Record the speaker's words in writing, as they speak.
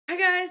Hi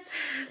guys,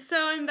 so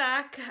I'm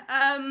back.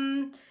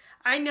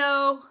 I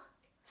know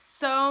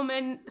so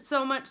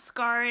much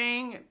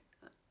scarring.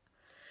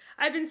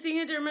 I've been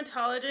seeing a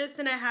dermatologist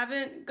and I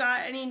haven't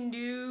got any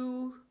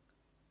new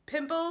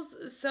pimples,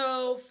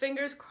 so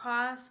fingers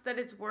crossed that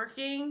it's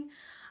working.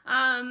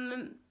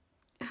 You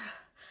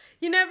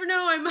never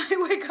know, I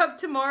might wake up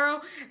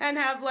tomorrow and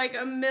have like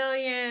a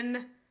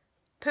million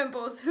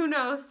pimples, who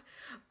knows?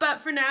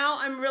 But for now,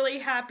 I'm really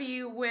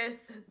happy with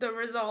the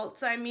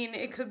results. I mean,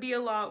 it could be a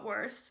lot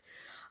worse.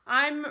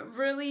 I've been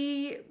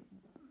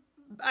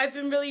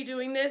really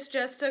doing this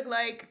just to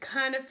like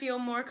kind of feel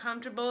more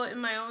comfortable in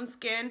my own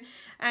skin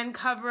and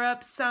cover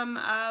up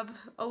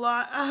a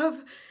lot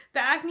of the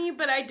acne,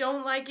 but I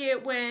don't like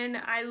it when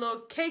I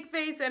look cake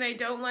face and I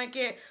don't like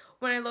it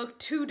when I look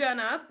too done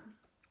up.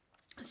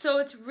 So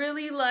it's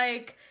really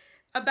like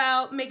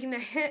about making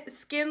the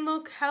skin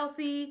look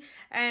healthy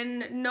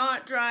and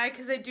not dry,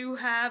 because I do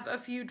have a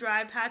few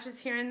dry patches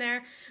here and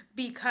there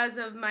because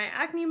of my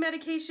acne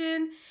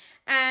medication,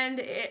 and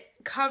it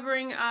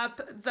covering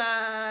up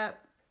the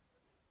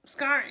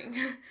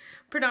scarring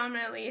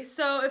predominantly.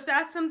 So if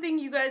that's something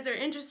you guys are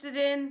interested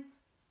in,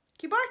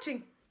 keep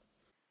watching.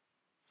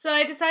 So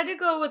I decided to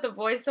go with a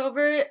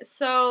voiceover,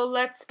 so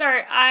let's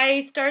start. I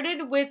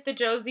started with the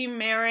Josie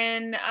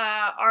Maran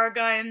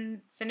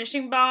Argan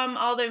finishing balm.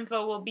 All the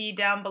info will be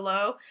down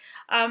below.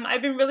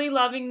 I've been really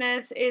loving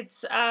this.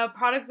 It's a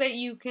product that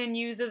you can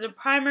use as a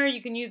primer,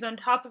 you can use on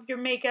top of your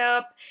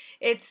makeup.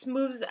 It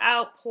smooths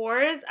out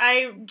pores.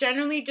 I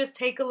generally just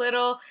take a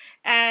little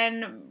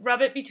and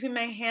rub it between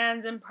my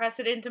hands and press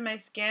it into my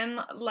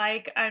skin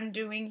like I'm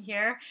doing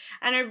here.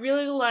 And I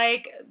really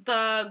like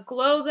the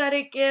glow that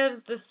it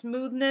gives, the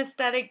smoothness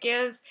that it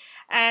gives,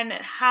 and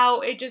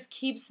how it just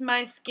keeps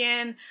my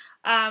skin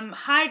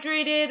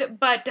hydrated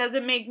but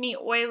doesn't make me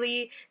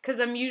oily, because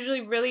I'm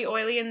usually really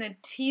oily in the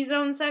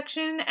T-zone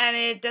section and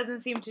it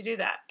doesn't seem to do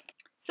that.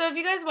 So if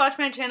you guys watch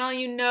my channel,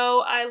 you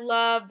know I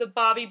love the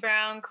Bobbi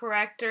Brown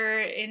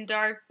Corrector in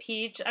Dark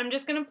Peach. I'm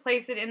just going to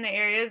place it in the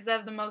areas that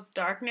have the most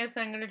darkness,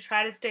 and I'm going to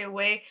try to stay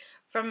away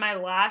from my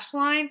lash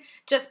line,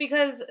 just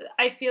because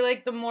I feel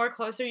like the more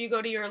closer you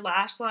go to your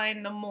lash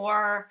line, the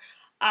more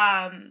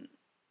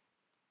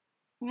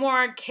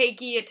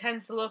cakey it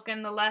tends to look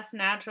and the less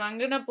natural. I'm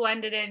going to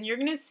blend it in. You're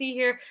going to see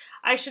here,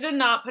 I should have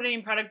not put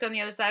any product on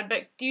the other side,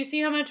 but do you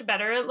see how much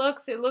better it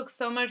looks? It looks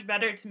so much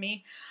better to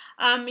me.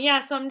 Yeah,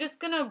 so I'm just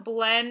going to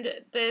blend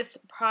this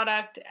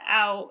product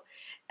out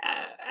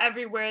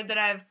everywhere that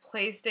I've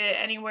placed it,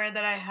 anywhere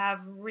that I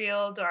have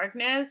real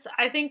darkness.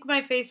 I think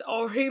my face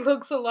already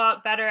looks a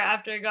lot better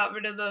after I got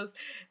rid of those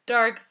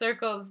dark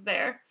circles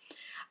there.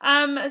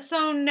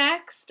 So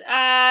next,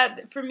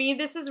 for me,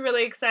 this is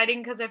really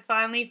exciting because I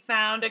finally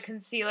found a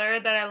concealer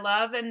that I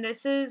love, and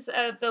this is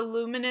the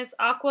Luminous,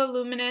 Aqua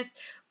Luminous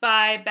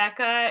by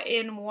Becca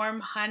in Warm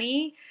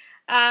Honey.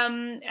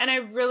 And I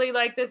really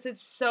like this.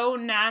 It's so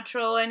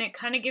natural and it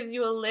kind of gives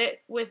you a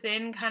lit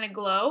within kind of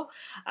glow.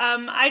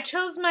 I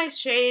chose my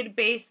shade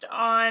based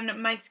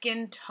on my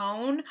skin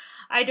tone.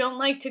 I don't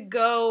like to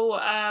go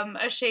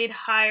a shade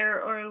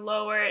higher or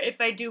lower.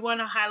 If I do want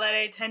to highlight,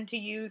 I tend to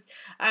use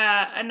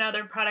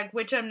another product,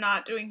 which I'm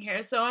not doing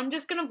here. So I'm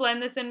just going to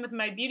blend this in with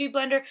my beauty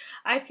blender.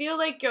 I feel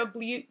like your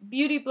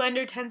beauty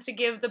blender tends to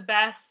give the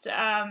best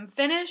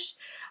finish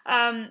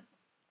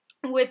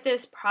with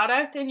this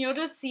product, and you'll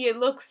just see it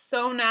looks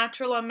so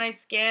natural on my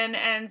skin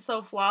and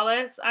so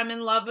flawless. I'm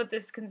in love with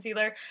this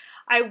concealer.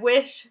 I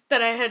wish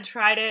that I had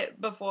tried it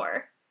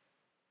before.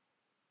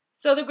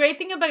 So the great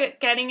thing about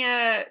getting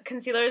a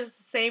concealer the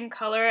same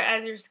color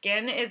as your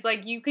skin is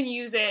like you can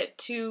use it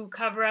to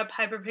cover up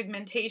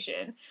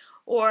hyperpigmentation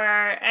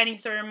or any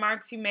sort of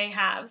marks you may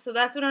have. So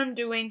that's what I'm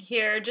doing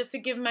here, just to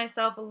give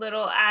myself a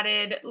little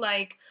added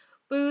like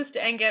boost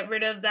and get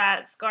rid of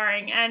that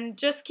scarring. And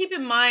just keep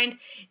in mind,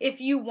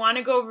 if you want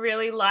to go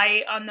really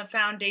light on the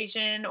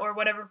foundation or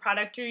whatever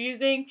product you're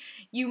using,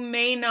 you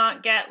may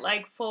not get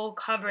like full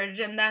coverage,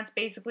 and that's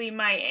basically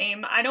my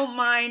aim. I don't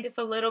mind if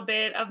a little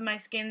bit of my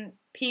skin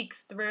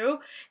peeks through,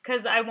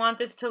 because I want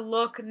this to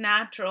look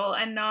natural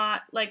and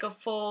not like a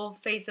full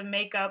face of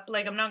makeup.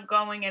 Like I'm not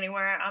going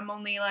anywhere, I'm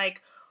only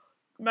like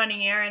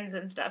running errands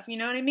and stuff, you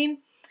know what I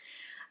mean?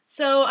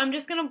 So I'm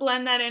just going to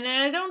blend that in,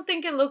 and I don't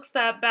think it looks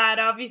that bad.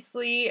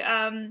 Obviously,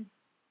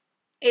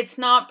 it's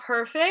not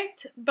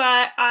perfect,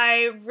 but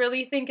I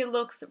really think it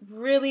looks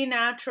really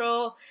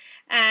natural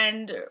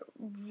and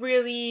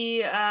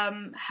really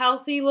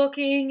healthy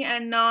looking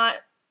and not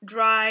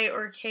dry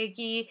or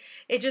cakey.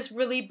 It just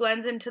really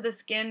blends into the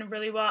skin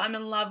really well. I'm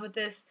in love with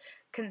this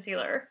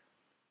concealer.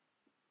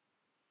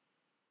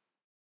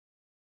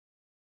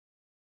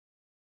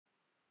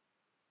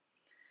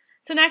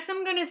 So next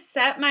I'm going to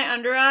set my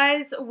under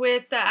eyes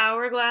with the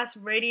Hourglass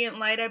Radiant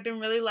Light. I've been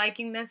really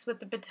liking this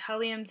with the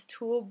Petroleum's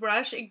Tool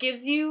Brush. It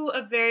gives you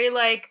a very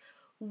like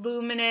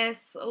luminous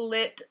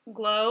lit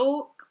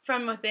glow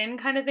from within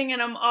kind of thing, and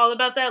I'm all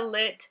about that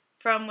lit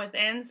from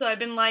within, so I've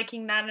been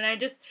liking that. And I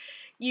just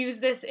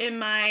use this in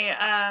my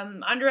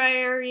under eye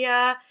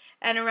area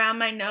and around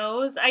my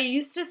nose. I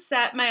used to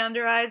set my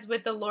under eyes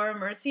with the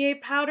Mercier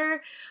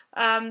powder,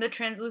 the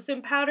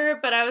translucent powder,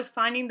 but I was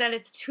finding that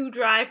it's too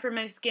dry for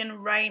my skin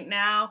right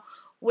now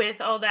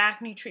with all the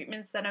acne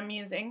treatments that I'm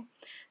using.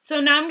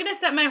 So now I'm going to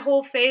set my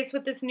whole face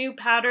with this new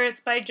powder.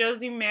 It's by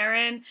Josie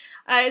Maran.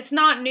 It's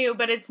not new,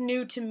 but it's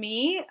new to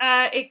me.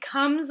 It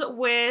comes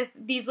with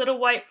these little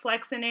white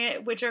flecks in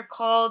it, which are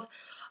called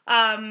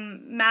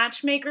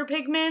Matchmaker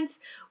pigments,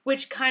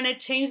 which kind of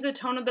change the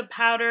tone of the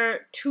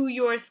powder to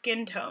your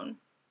skin tone.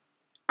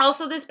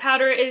 Also, this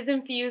powder is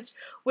infused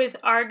with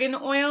argan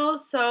oil,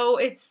 so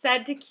it's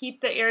said to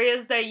keep the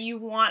areas that you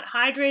want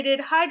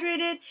hydrated,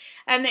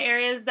 and the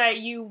areas that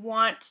you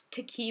want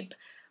to keep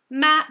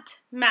matte.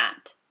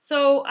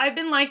 So I've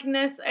been liking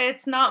this.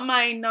 It's not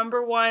my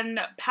 #1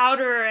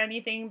 powder or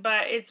anything,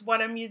 but it's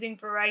what I'm using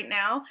for right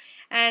now,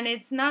 and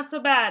it's not so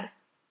bad.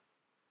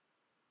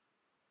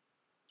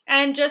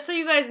 And just so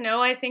you guys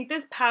know, I think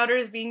this powder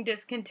is being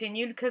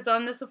discontinued because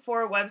on the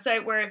Sephora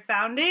website where I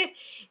found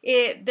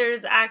it,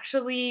 there's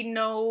actually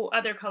no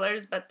other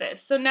colors but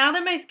this. So now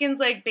that my skin's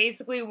like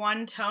basically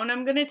one tone,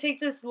 I'm going to take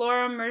this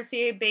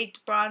Mercier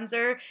Baked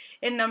Bronzer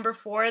in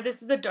 #4.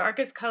 This is the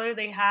darkest color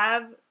they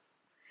have,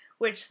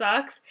 which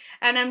sucks.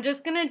 And I'm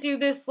just going to do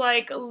this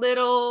like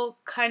little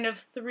kind of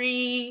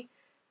 3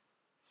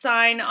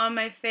 sign on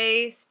my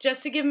face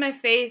just to give my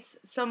face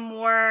some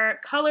more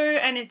color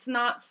and it's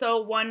not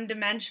so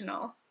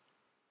one-dimensional.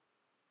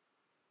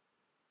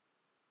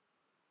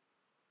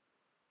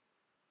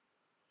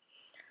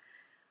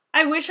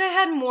 I wish I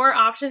had more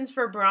options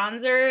for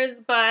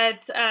bronzers,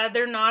 but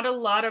there are not a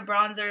lot of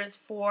bronzers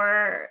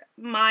for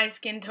my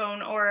skin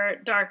tone or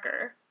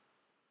darker.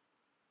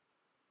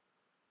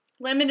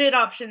 Limited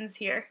options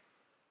here.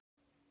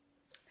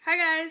 Hi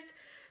guys!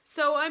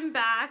 So I'm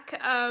back.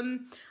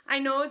 I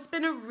know it's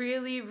been a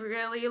really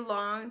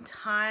long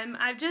time.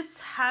 I just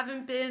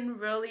haven't been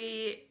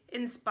really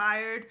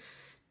inspired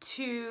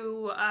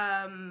to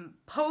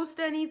post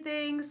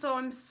anything, so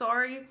I'm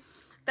sorry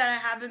that I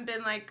haven't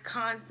been like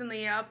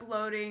constantly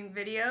uploading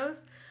videos.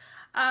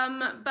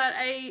 But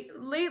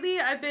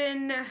lately I've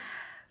been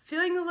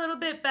feeling a little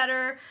bit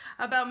better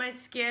about my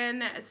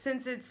skin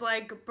since it's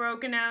like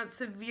broken out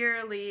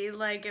severely.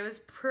 Like it was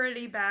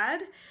pretty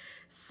bad.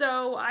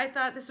 So I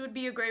thought this would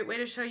be a great way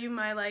to show you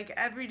my like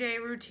everyday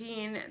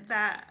routine,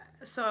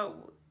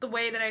 so the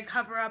way that I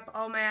cover up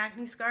all my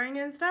acne scarring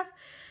and stuff.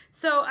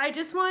 So I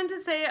just wanted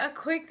to say a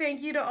quick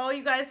thank you to all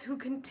you guys who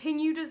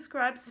continue to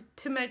subscribe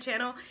to my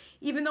channel.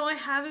 Even though I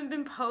haven't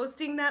been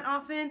posting that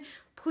often,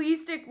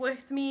 please stick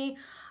with me.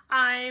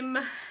 I'm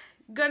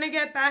gonna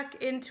get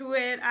back into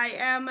it.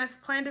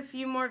 I've planned a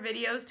few more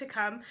videos to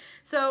come.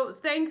 So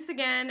thanks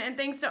again, and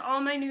thanks to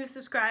all my new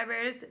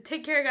subscribers.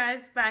 Take care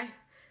guys, bye.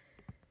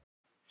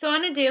 So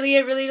on a daily,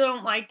 I really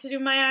don't like to do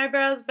my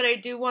eyebrows, but I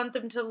do want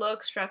them to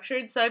look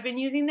structured. So I've been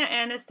using the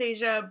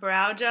Anastasia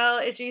Brow Gel.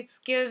 It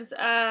just gives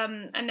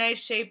a nice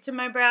shape to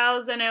my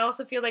brows, and I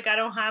also feel like I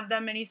don't have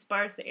that many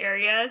sparse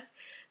areas.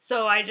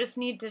 So I just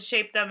need to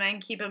shape them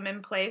and keep them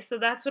in place. So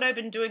that's what I've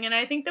been doing, and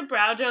I think the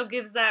Brow Gel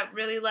gives that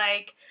really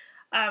like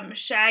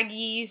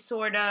shaggy,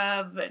 sort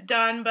of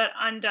done but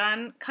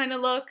undone kind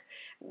of look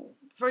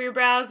for your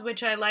brows,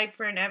 which I like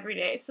for an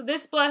everyday. So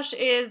this blush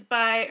is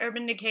by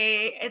Urban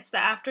Decay. It's the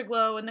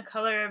Afterglow in the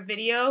color of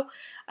Video.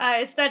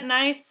 It's that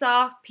nice,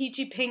 soft,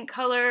 peachy pink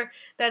color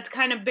that's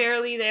kind of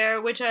barely there,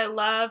 which I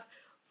love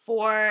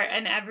for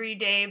an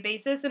everyday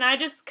basis. And I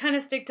just kind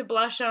of stick to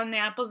blush on the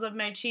apples of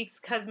my cheeks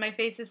because my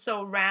face is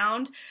so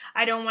round.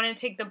 I don't want to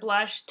take the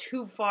blush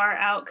too far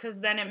out because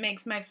then it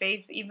makes my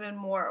face even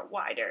more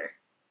wider.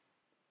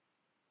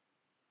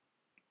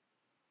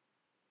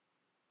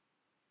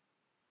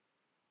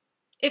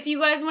 If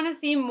you guys want to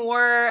see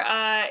more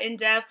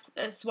in-depth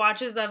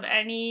swatches of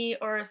any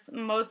or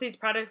most of these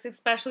products,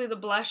 especially the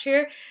blush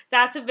here,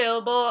 that's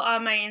available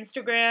on my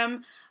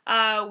Instagram,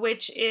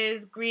 which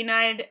is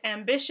Green-Eyed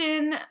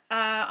Ambition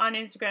on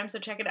Instagram, so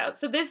check it out.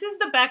 So this is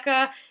the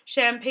Becca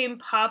Champagne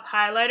Pop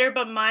Highlighter,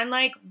 but mine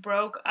like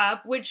broke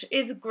up, which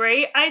is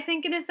great, I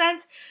think, in a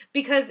sense,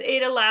 because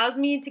it allows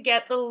me to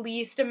get the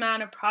least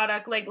amount of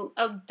product, like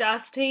a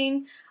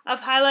dusting of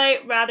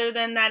highlight rather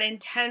than that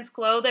intense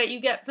glow that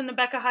you get from the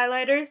Becca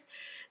highlighters.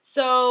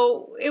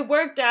 So it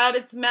worked out.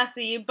 It's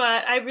messy,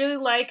 but I really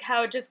like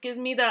how it just gives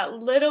me that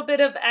little bit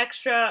of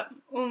extra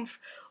oomph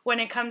when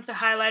it comes to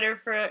highlighter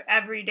for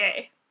every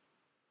day.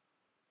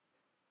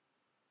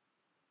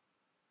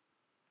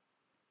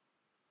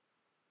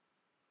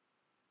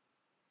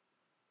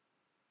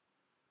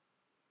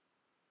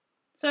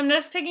 So I'm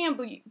just taking a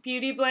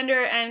beauty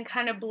blender and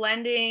kind of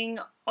blending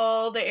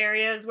all the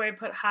areas where I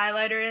put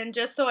highlighter in,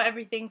 just so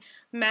everything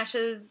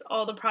meshes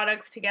all the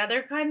products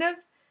together, kind of.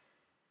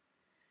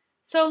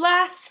 So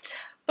last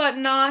but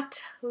not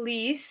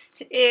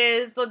least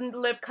is the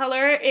lip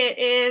color. It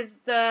is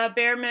the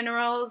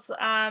Bareminerals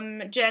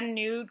Gen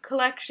Nude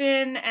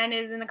collection and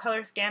is in the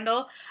color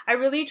Scandal. I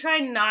really try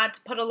not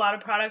to put a lot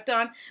of product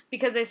on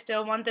because I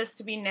still want this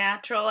to be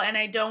natural and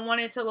I don't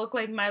want it to look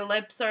like my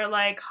lips are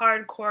like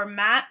hardcore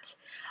matte.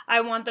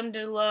 I want them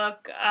to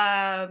look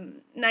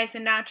nice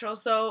and natural.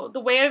 So the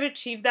way I've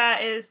achieved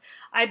that is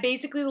I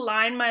basically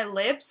line my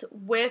lips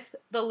with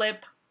the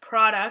lip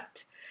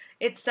product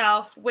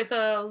itself with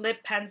a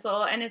lip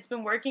pencil, and it's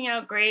been working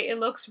out great. It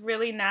looks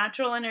really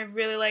natural and I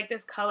really like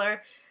this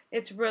color.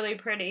 It's really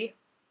pretty.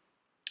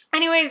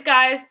 Anyways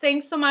guys,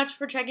 thanks so much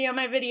for checking out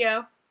my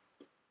video.